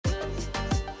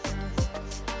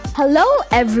Hello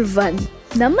everyone.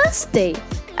 Namaste.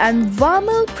 I'm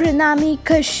Wamiel Pranami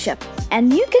Kashyap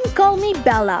and you can call me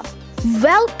Bella.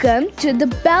 Welcome to the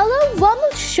Bella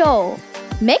Wamiel Show.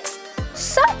 Mixed,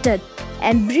 sorted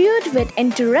and brewed with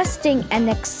interesting and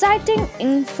exciting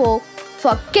info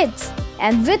for kids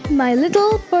and with my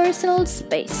little personal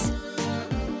space.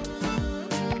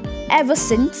 Ever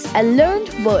since I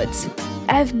learned words,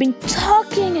 I've been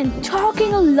talking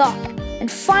a lot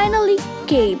and finally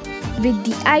came with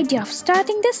the idea of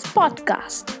starting this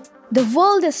podcast. The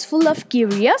world is full of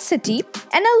curiosity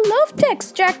and I love to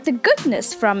extract the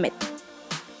goodness from it.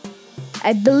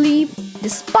 I believe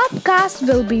this podcast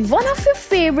will be one of your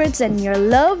favorites and your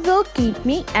love will keep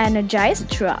me energized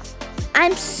throughout.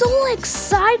 I'm so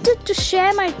excited to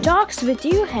share my talks with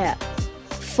you here.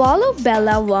 Follow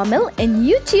Bella Wamiel in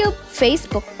YouTube,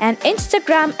 Facebook and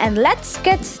Instagram and let's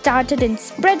get started in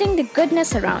spreading the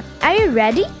goodness around. Are you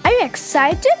ready? Are you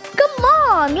excited? Come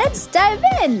on, let's dive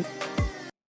in!